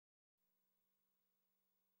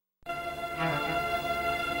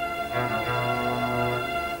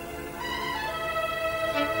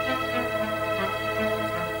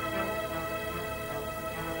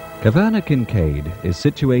Kincaid is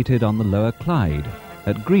situated on the Lower Clyde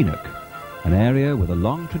at Greenock, an area with a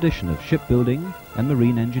long tradition of shipbuilding and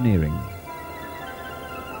marine engineering.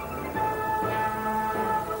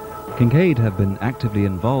 Kincaid have been actively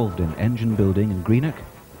involved in engine building in Greenock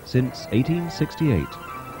since 1868.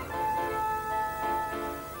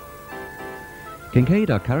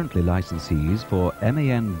 Kincaid are currently licensees for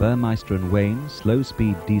MAN Burmeister & Wain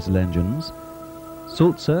slow-speed diesel engines,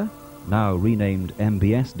 Sulzer, now renamed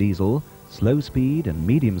MBS diesel, slow-speed and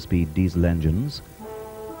medium-speed diesel engines,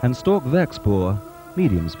 and Stork Werkspoor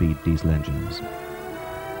medium-speed diesel engines.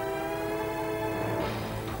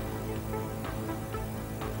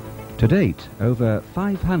 To date, over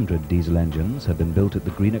 500 diesel engines have been built at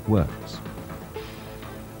the Greenock Works.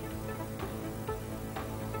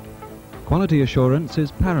 Quality assurance is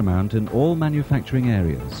paramount in all manufacturing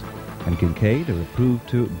areas, and Kincaid are approved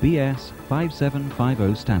to BS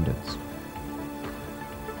 5750 standards.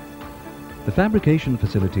 The fabrication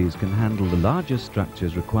facilities can handle the largest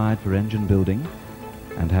structures required for engine building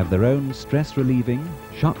and have their own stress-relieving,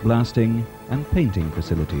 shock blasting and painting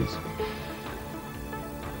facilities.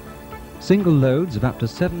 Single loads of up to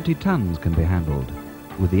 70 tons can be handled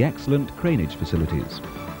with the excellent craneage facilities.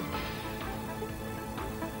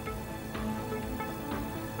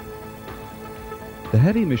 The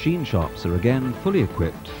heavy machine shops are again fully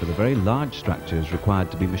equipped for the very large structures required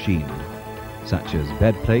to be machined, such as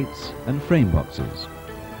bed plates and frame boxes.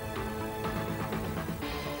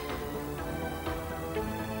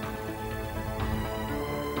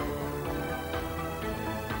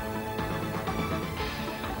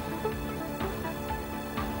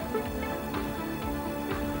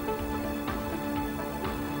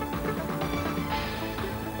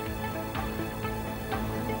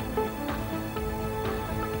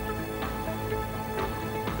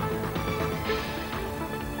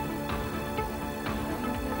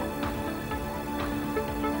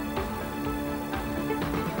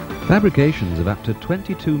 Fabrications of up to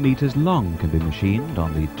 22 meters long can be machined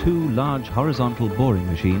on the two large horizontal boring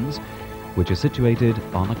machines, which are situated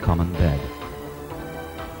on a common bed.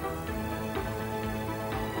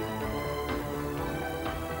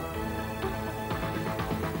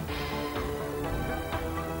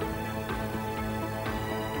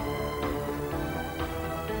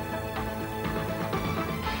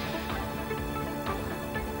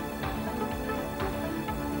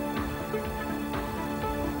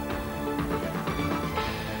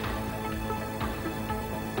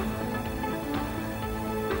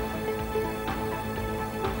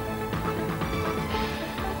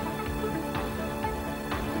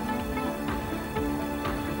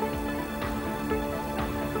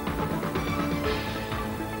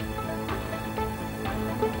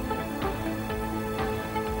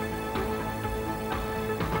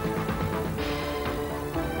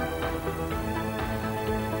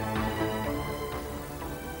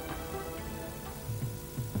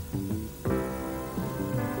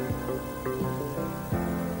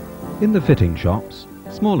 In the fitting shops,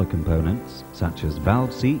 smaller components such as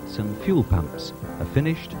valve seats and fuel pumps are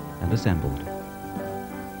finished and assembled.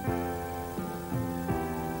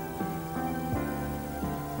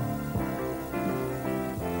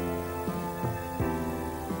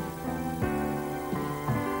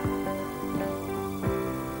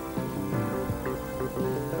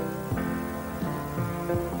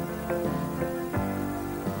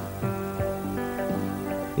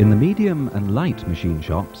 In the medium and light machine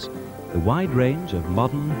shops, the wide range of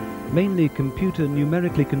modern, mainly computer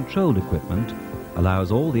numerically controlled equipment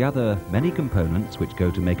allows all the other many components which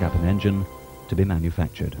go to make up an engine to be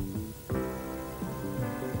manufactured.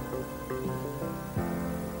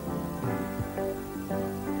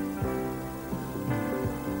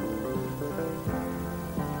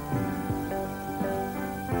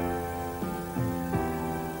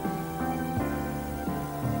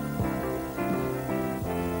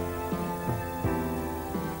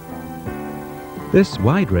 This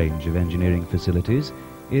wide range of engineering facilities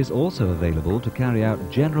is also available to carry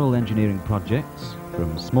out general engineering projects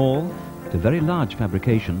from small to very large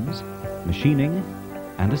fabrications, machining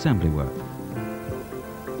and assembly work.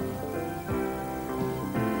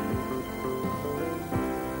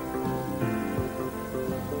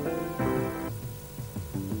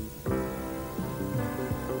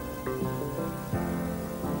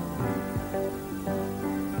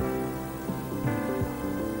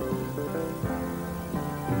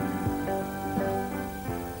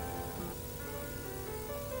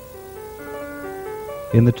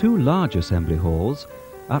 In the two large assembly halls,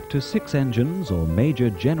 up to 6 engines or major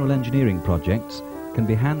general engineering projects can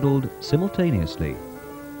be handled simultaneously.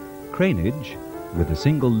 Craneage, with a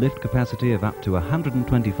single lift capacity of up to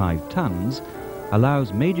 125 tons,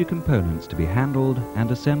 allows major components to be handled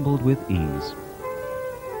and assembled with ease.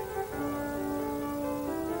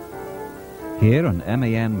 Here an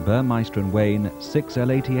MAN Burmeister & Wain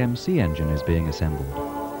 6L80MC engine is being assembled.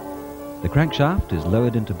 The crankshaft is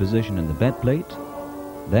lowered into position in the bed plate,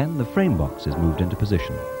 then the frame box is moved into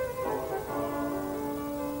position.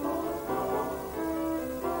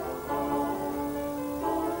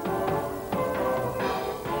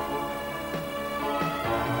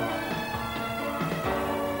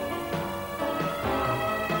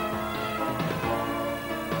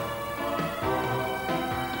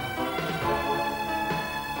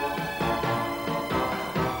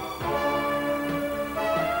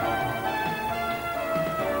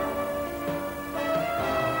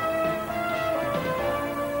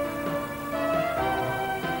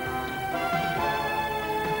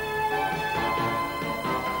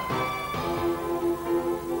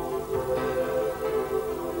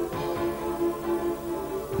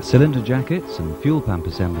 Cylinder jackets and fuel pump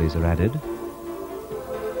assemblies are added.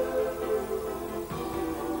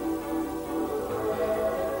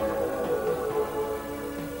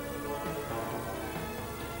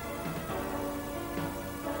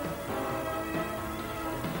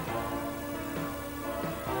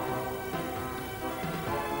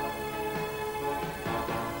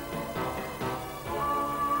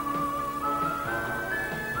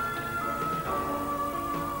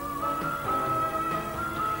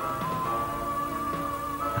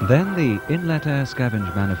 Then the inlet air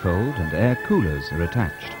scavenge manifold and air coolers are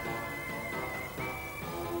attached.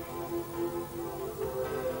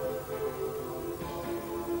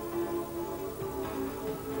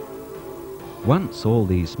 Once all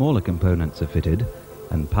the smaller components are fitted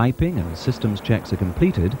and piping and systems checks are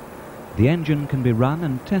completed, the engine can be run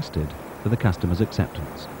and tested for the customer's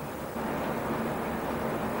acceptance.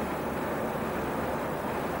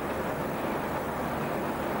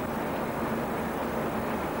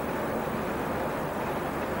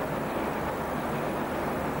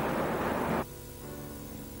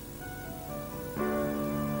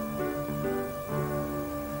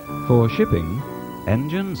 For shipping,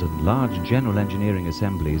 engines and large general engineering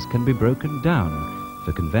assemblies can be broken down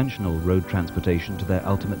for conventional road transportation to their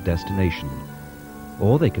ultimate destination,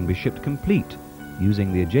 or they can be shipped complete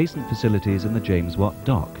using the adjacent facilities in the James Watt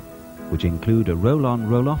Dock, which include a roll-on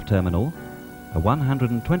roll-off terminal, a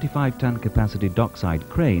 125-ton capacity dockside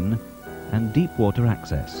crane, and deep water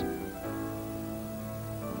access.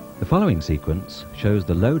 The following sequence shows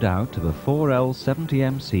the load-out of a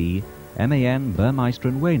 4L70MC MAN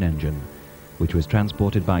Burmeister & Wain engine, which was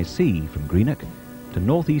transported by sea from Greenock to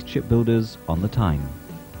North East shipbuilders on the Tyne.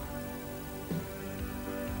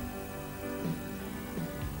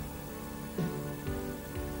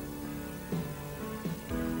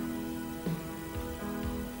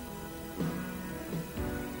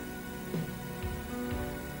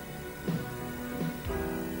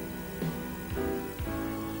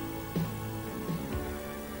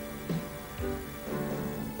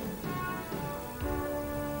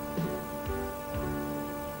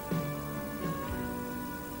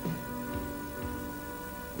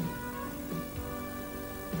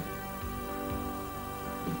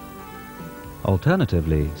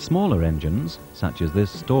 Alternatively, smaller engines, such as this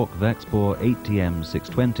Stork Vexpor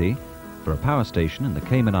 8TM620 for a power station in the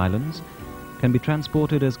Cayman Islands, can be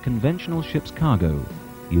transported as conventional ship's cargo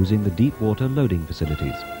using the deep water loading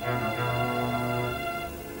facilities.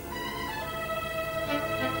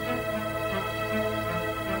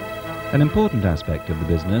 An important aspect of the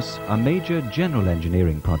business are major general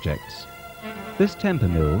engineering projects. This temper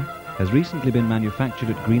mill has recently been manufactured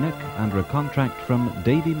at Greenock under a contract from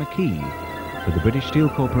Davy McKee for the British Steel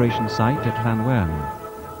Corporation site at Llanwern.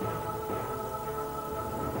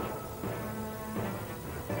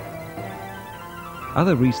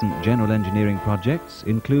 Other recent general engineering projects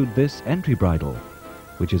include this entry bridle,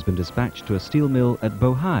 which has been dispatched to a steel mill at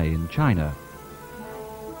Bohai in China.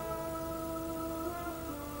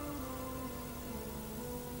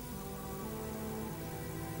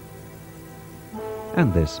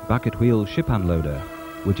 And this bucket wheel ship unloader,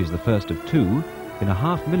 which is the first of two in a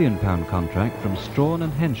 £500,000 contract from Strawn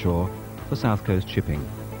and Henshaw for South Coast Shipping.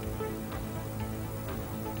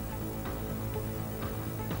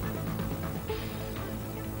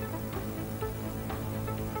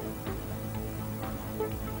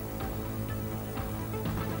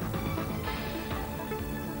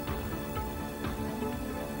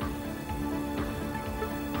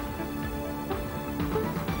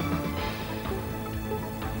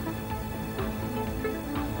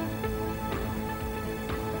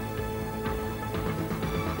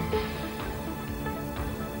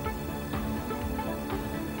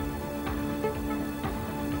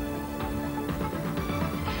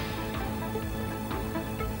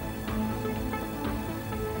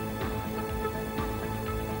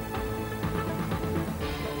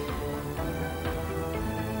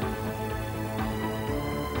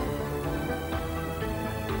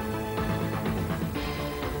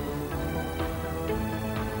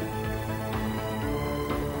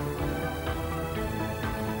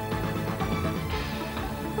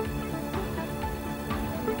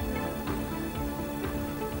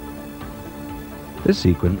 This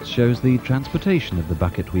sequence shows the transportation of the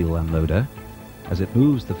bucket wheel unloader as it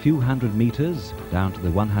moves the few hundred meters down to the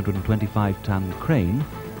 125-ton crane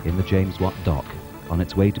in the James Watt dock on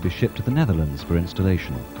its way to be shipped to the Netherlands for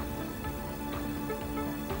installation.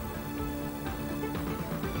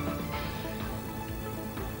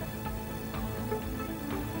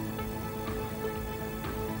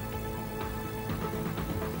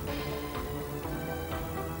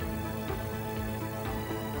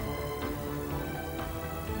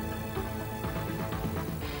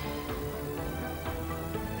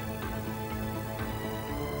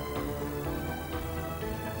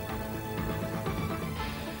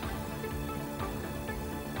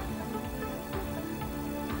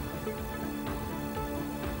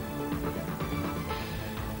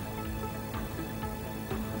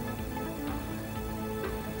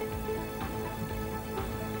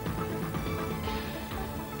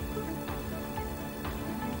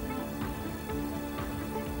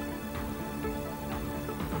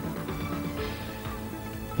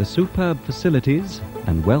 The superb facilities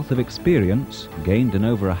and wealth of experience gained in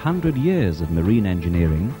over 100 years of marine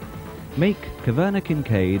engineering make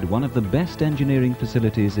Kincaid one of the best engineering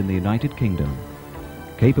facilities in the United Kingdom,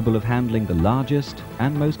 capable of handling the largest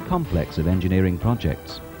and most complex of engineering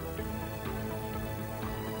projects.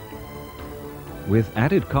 With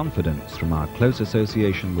added confidence from our close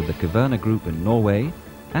association with the Kvaerner Group in Norway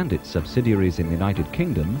and its subsidiaries in the United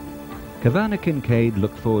Kingdom, Kincaid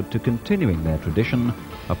look forward to continuing their tradition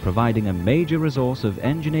of providing a major resource of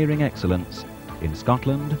engineering excellence in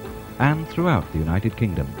Scotland and throughout the United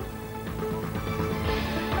Kingdom.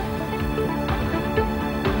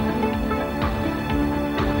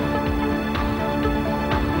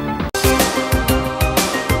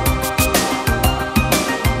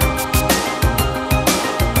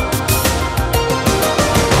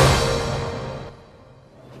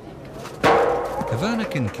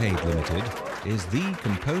 Kincaid Limited is the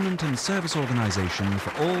component and service organisation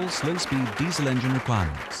for all slow-speed diesel engine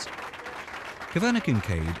requirements.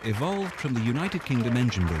 Kincaid evolved from the United Kingdom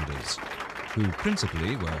engine builders, who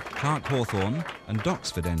principally were Clark Hawthorne and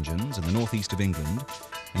Doxford Engines in the northeast of England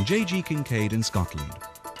and J.G. Kincaid in Scotland.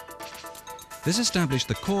 This established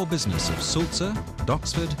the core business of Sulzer,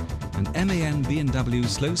 Doxford and MAN B&W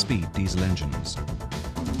slow-speed diesel engines.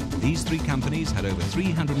 These three companies had over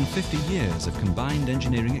 350 years of combined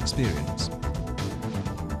engineering experience.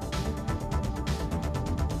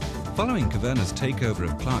 Following Kvaerner's takeover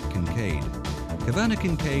of Clark Kincaid,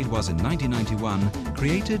 Kincaid was in 1991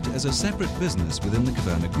 created as a separate business within the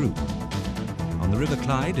Kvaerner Group. On the River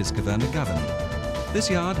Clyde is Kvaerner Govan.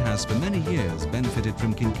 This yard has for many years benefited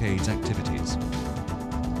from Kincaid's activities.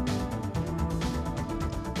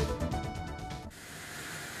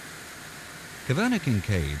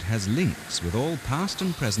 Kincaid has links with all past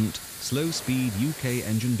and present slow-speed UK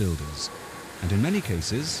engine builders, and in many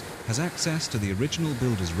cases has access to the original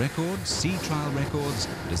builders' records, sea trial records,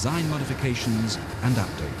 design modifications and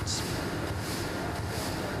updates.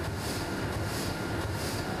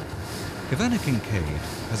 Kincaid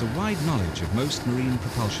has a wide knowledge of most marine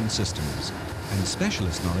propulsion systems and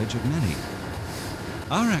specialist knowledge of many.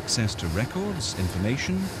 Our access to records,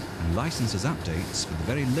 information and licenses updates for the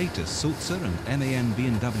very latest Sulzer and MAN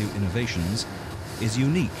B&W innovations is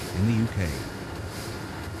unique in the UK.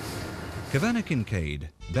 Kincaid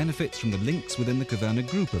benefits from the links within the Kvaerner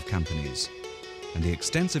Group of companies and the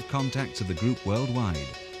extensive contacts of the group worldwide.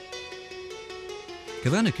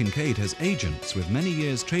 Kincaid has agents with many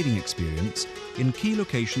years trading experience in key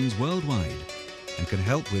locations worldwide and can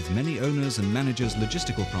help with many owners and managers'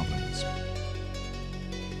 logistical problems.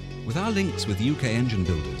 With our links with UK engine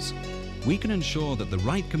builders, we can ensure that the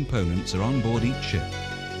right components are on board each ship.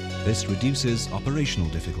 This reduces operational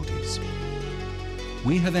difficulties.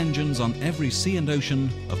 We have engines on every sea and ocean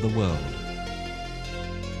of the world.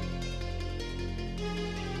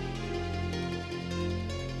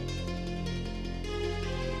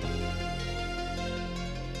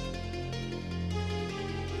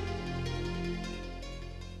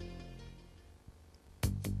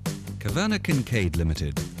 Kincaid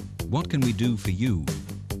Limited. What can we do for you?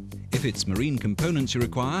 If it's marine components you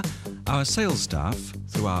require, our sales staff,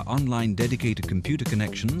 through our online dedicated computer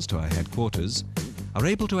connections to our headquarters, are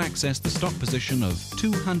able to access the stock position of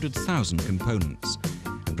 200,000 components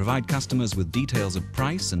and provide customers with details of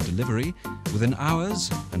price and delivery within hours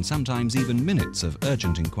and sometimes even minutes of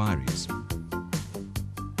urgent inquiries.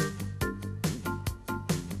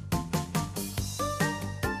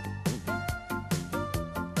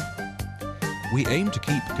 We aim to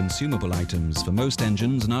keep consumable items for most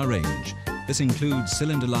engines in our range. This includes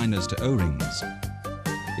cylinder liners to O-rings.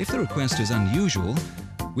 If the request is unusual,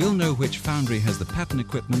 we'll know which foundry has the pattern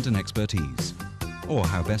equipment and expertise, or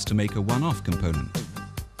how best to make a one-off component.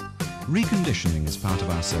 Reconditioning is part of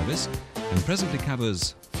our service and presently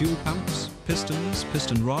covers fuel pumps, pistons,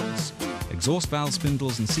 piston rods, exhaust valve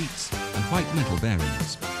spindles and seats, and white metal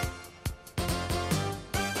bearings.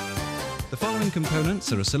 The following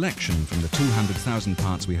components are a selection from the 200,000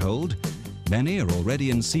 parts we hold. Many are already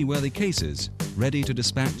in seaworthy cases, ready to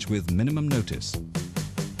dispatch with minimum notice.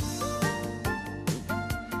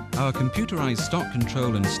 Our computerized stock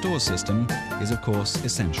control and store system is of course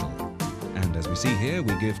essential. And as we see here,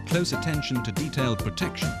 we give close attention to detailed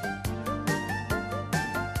protection.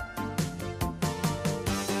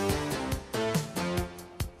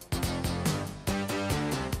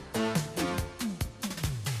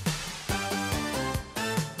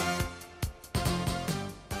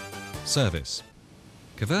 Service.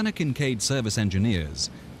 Caverna Kincaid service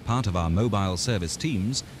engineers, part of our mobile service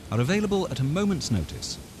teams, are available at a moment's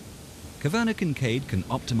notice. Caverna Kincaid can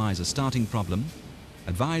optimize a starting problem,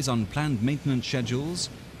 advise on planned maintenance schedules,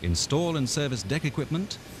 install and service deck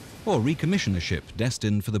equipment, or recommission a ship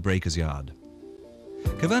destined for the breaker's yard.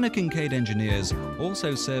 Caverna Kincaid engineers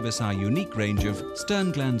also service our unique range of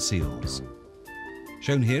stern gland seals.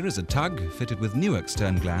 Shown here is a tug fitted with Newark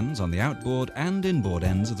stern glands on the outboard and inboard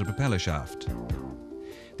ends of the propeller shaft.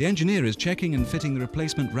 The engineer is checking and fitting the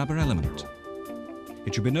replacement rubber element.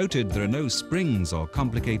 It should be noted there are no springs or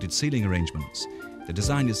complicated sealing arrangements. The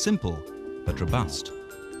design is simple but robust.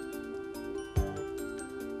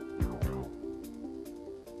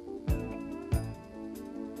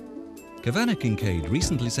 Caverna Kincaid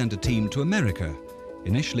recently sent a team to America,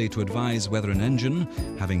 initially to advise whether an engine,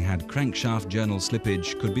 having had crankshaft journal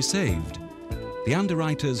slippage, could be saved. The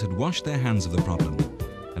underwriters had washed their hands of the problem,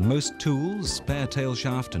 and most tools, spare tail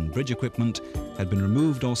shaft and bridge equipment had been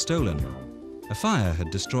removed or stolen. A fire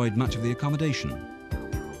had destroyed much of the accommodation.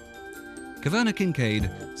 Caverna Kincaid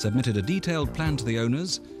submitted a detailed plan to the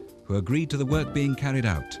owners, who agreed to the work being carried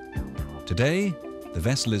out. Today, the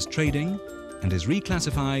vessel is trading and is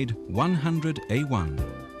reclassified 100A1.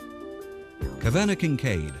 Caverna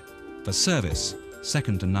Kincaid, for service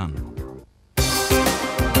second to none.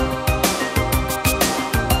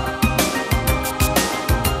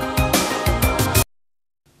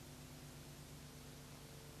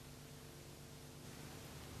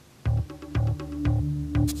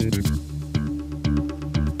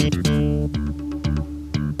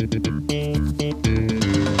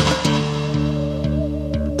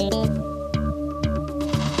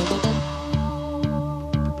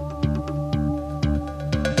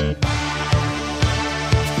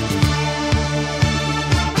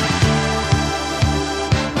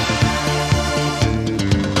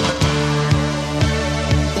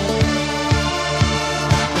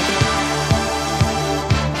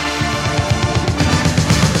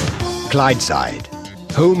 Clydeside,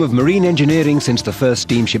 home of marine engineering since the first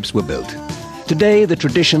steamships were built. Today the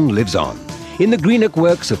tradition lives on. In the Greenock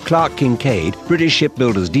works of Clark Kincaid, British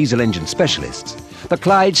shipbuilders' diesel engine specialists, the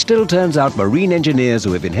Clyde still turns out marine engineers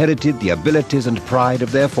who have inherited the abilities and pride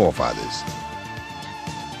of their forefathers.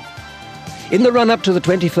 In the run-up to the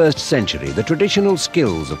 21st century, the traditional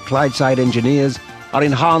skills of Clydeside engineers are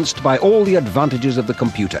enhanced by all the advantages of the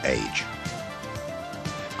computer age.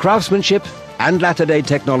 Craftsmanship and latter-day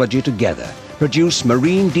technology together produce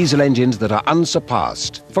marine diesel engines that are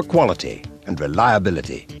unsurpassed for quality and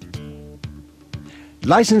reliability.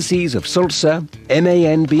 Licensees of Sulzer,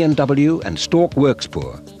 MAN B&W and Stork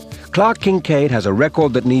Workspoor, Clark Kincaid has a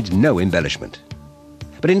record that needs no embellishment.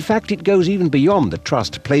 But in fact it goes even beyond the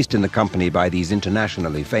trust placed in the company by these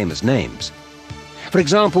internationally famous names. For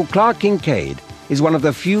example, Clark Kincaid is one of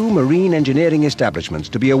the few marine engineering establishments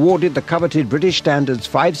to be awarded the coveted British Standards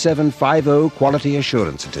 5750 Quality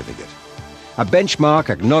Assurance Certificate, a benchmark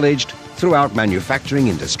acknowledged throughout manufacturing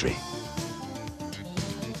industry.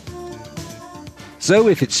 So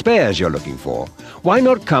if it's spares you're looking for, why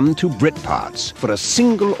not come to Brit Parts for a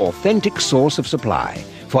single authentic source of supply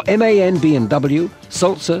for MAN B&W,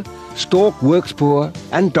 Sulzer, Stork Workspoor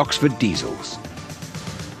and Doxford diesels.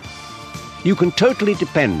 You can totally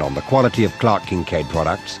depend on the quality of Clark Kincaid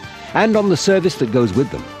products and on the service that goes with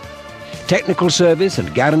them. Technical service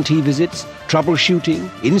and guarantee visits, troubleshooting,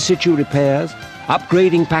 in-situ repairs,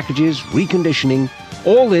 upgrading packages, reconditioning,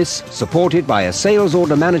 all this supported by a sales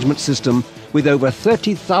order management system with over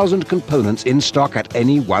 30,000 components in stock at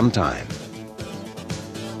any one time.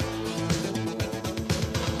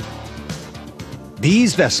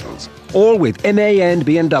 These vessels, all with MAN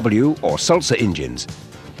B&W or Sulzer engines,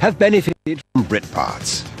 have benefited from Brit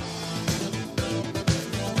Parts.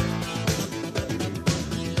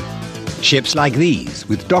 Ships like these,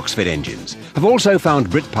 with Doxford engines, have also found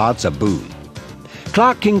Brit parts a boon.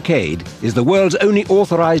 Clark Kincaid is the world's only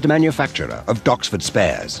authorised manufacturer of Doxford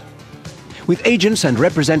spares. With agents and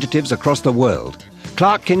representatives across the world,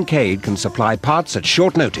 Clark Kincaid can supply parts at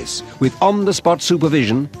short notice, with on-the-spot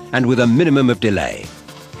supervision and with a minimum of delay.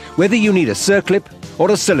 Whether you need a circlip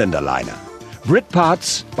or a cylinder liner, Brit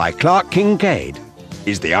Parts by Clark Kincaid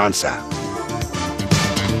is the answer.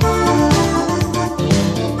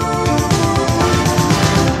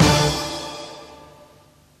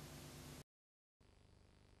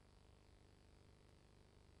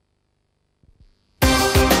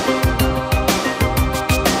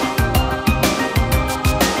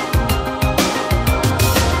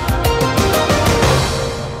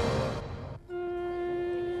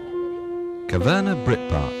 Caverna Brit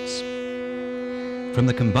Parts. From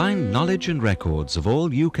the combined knowledge and records of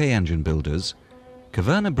all UK engine builders,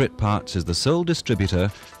 Caverna Brit Parts is the sole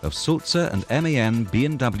distributor of Sulzer and MAN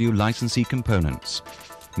B&W licensee components,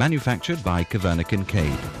 manufactured by Caverna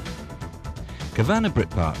Kincaid. Caverna Brit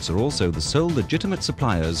Parts are also the sole legitimate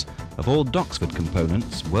suppliers of all Doxford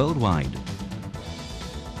components worldwide.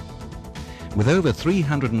 With over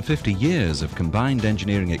 350 years of combined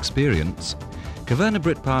engineering experience, Caverna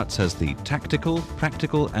Brit Parts has the tactical,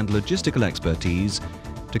 practical and logistical expertise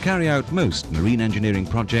to carry out most marine engineering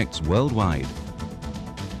projects worldwide.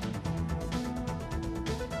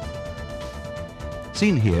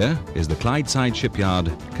 Seen here is the Clydeside shipyard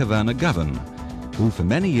Caverna Govan, who for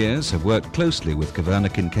many years have worked closely with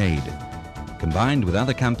Caverna Kincaid. Combined with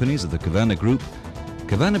other companies of the Caverna Group,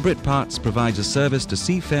 Caverna Brit Parts provides a service to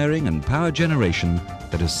seafaring and power generation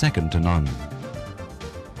that is second to none.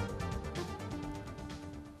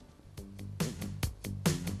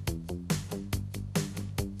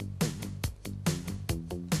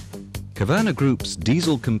 Caverna Group's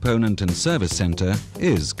diesel component and service centre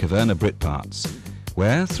is Caverna Brit Parts,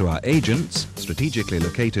 where, through our agents, strategically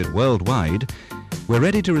located worldwide, we're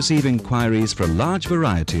ready to receive inquiries for a large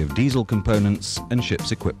variety of diesel components and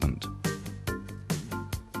ship's equipment.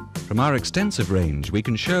 From our extensive range, we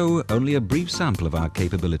can show only a brief sample of our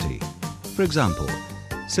capability. For example,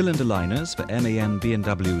 cylinder liners for MAN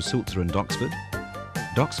B&W Sulzer and Doxford,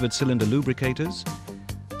 Doxford cylinder lubricators,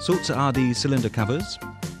 Sulzer RD cylinder covers,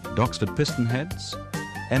 Doxford piston heads,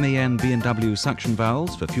 MAN B&W suction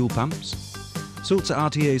valves for fuel pumps, Sulzer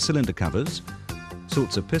RTA cylinder covers,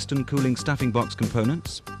 Sulzer piston cooling stuffing box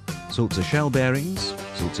components, Sulzer shell bearings,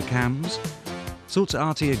 Sulzer cams, Sulzer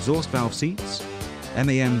RT exhaust valve seats,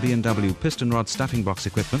 MAN B&W piston rod stuffing box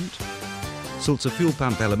equipment, Sulzer fuel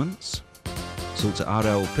pump elements, Sulzer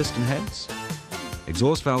RL piston heads,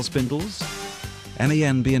 exhaust valve spindles,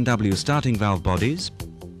 MAN B&W starting valve bodies,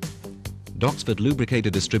 Doxford lubricator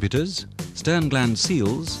distributors, stern gland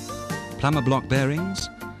seals, plumber block bearings,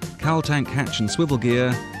 cowl tank hatch and swivel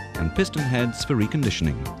gear, and piston heads for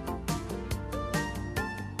reconditioning.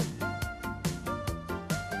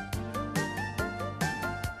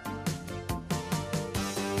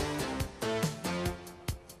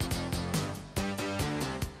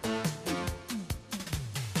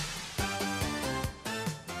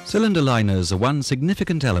 Cylinder liners are one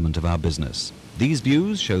significant element of our business. These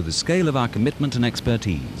views show the scale of our commitment and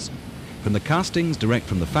expertise, from the castings direct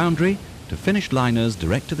from the foundry to finished liners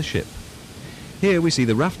direct to the ship. Here we see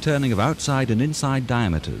the rough turning of outside and inside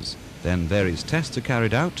diameters. Then various tests are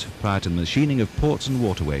carried out prior to the machining of ports and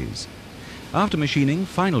waterways. After machining,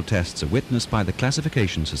 final tests are witnessed by the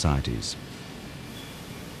classification societies.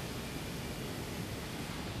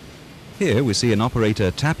 Here we see an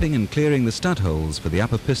operator tapping and clearing the stud holes for the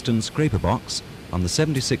upper piston scraper box on the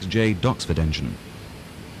 76J Doxford engine.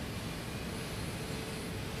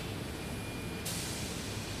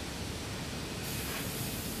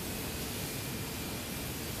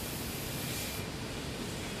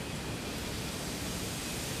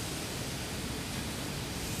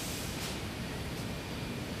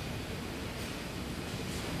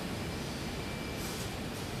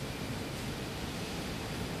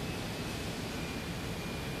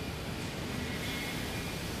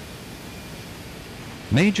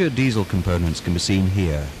 Major diesel components can be seen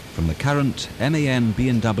here, from the current MAN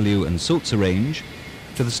B&W and Sulzer range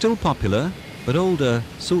to the still popular but older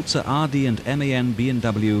Sulzer RD and MAN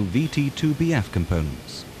B&W VT2BF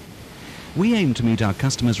components. We aim to meet our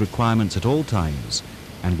customers' requirements at all times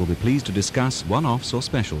and will be pleased to discuss one-offs or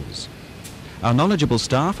specials. Our knowledgeable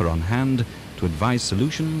staff are on hand to advise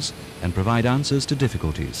solutions and provide answers to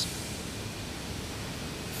difficulties.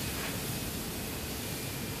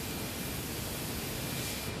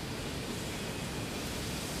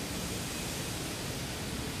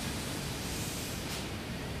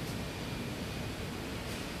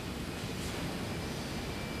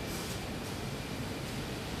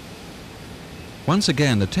 Once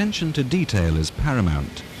again, attention to detail is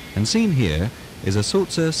paramount, and seen here is a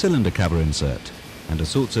Sulzer cylinder cover insert and a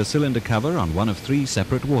Sulzer cylinder cover on one of 3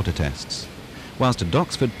 separate water tests, whilst a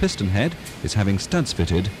Doxford piston head is having studs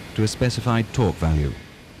fitted to a specified torque value.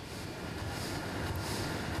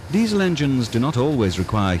 Diesel engines do not always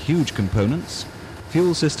require huge components.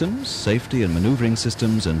 Fuel systems, safety and manoeuvring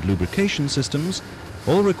systems and lubrication systems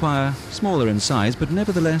all require smaller in size but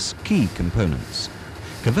nevertheless key components.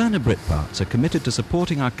 Caverna Brit Parts are committed to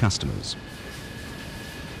supporting our customers.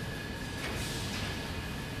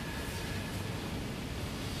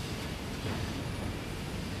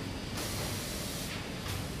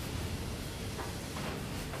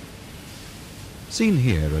 Seen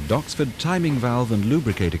here are Doxford timing valve and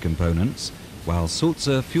lubricator components, while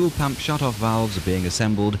Sulzer fuel pump shut-off valves are being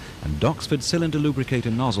assembled and Doxford cylinder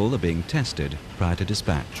lubricator nozzle are being tested prior to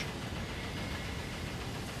dispatch.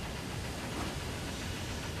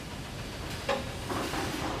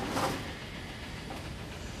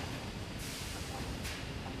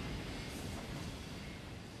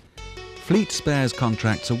 Fleet spares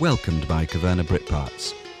contracts are welcomed by Caverna Brit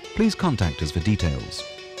Parts. Please contact us for details.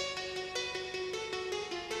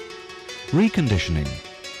 Reconditioning.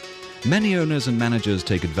 Many owners and managers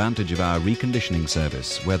take advantage of our reconditioning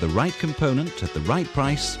service, where the right component at the right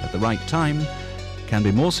price at the right time can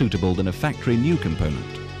be more suitable than a factory new component.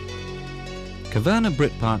 Caverna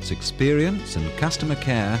Brit Parts experience and customer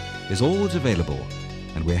care is always available,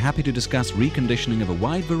 and we're happy to discuss reconditioning of a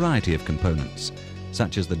wide variety of components,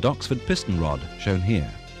 such as the Doxford piston rod shown here.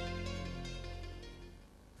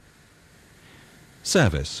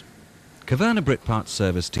 Service. Caverna Brit Parts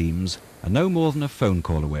service teams are no more than a phone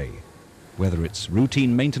call away. Whether it's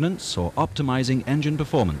routine maintenance or optimizing engine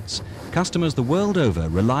performance, customers the world over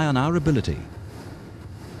rely on our ability.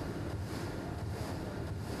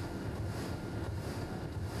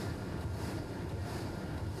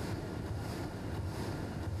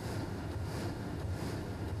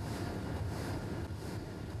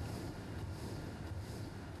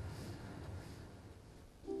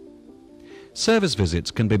 Service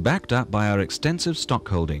visits can be backed up by our extensive stock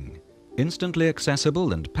holding, instantly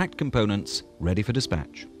accessible and packed components ready for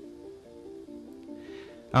dispatch.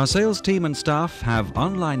 Our sales team and staff have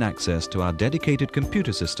online access to our dedicated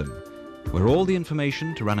computer system, where all the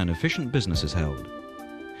information to run an efficient business is held.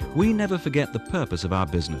 We never forget the purpose of our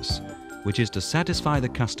business, which is to satisfy the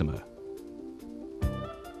customer.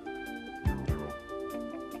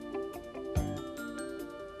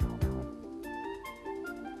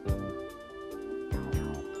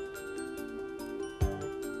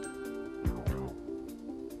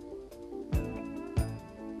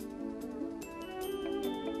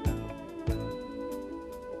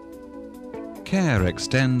 Care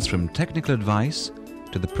extends from technical advice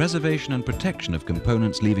to the preservation and protection of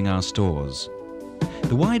components leaving our stores.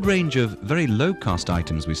 The wide range of very low-cost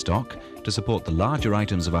items we stock to support the larger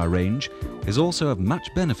items of our range is also of much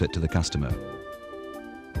benefit to the customer.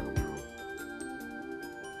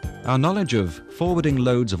 Our knowledge of forwarding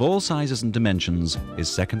loads of all sizes and dimensions is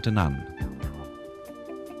second to none.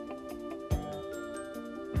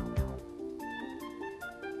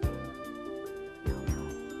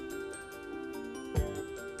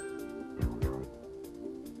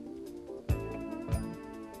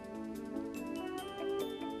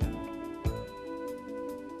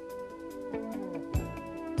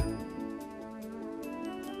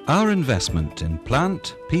 Our investment in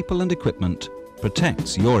plant, people and equipment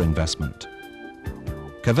protects your investment.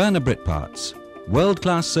 Caverna Brit Parts,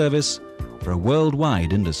 world-class service for a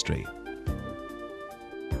worldwide industry.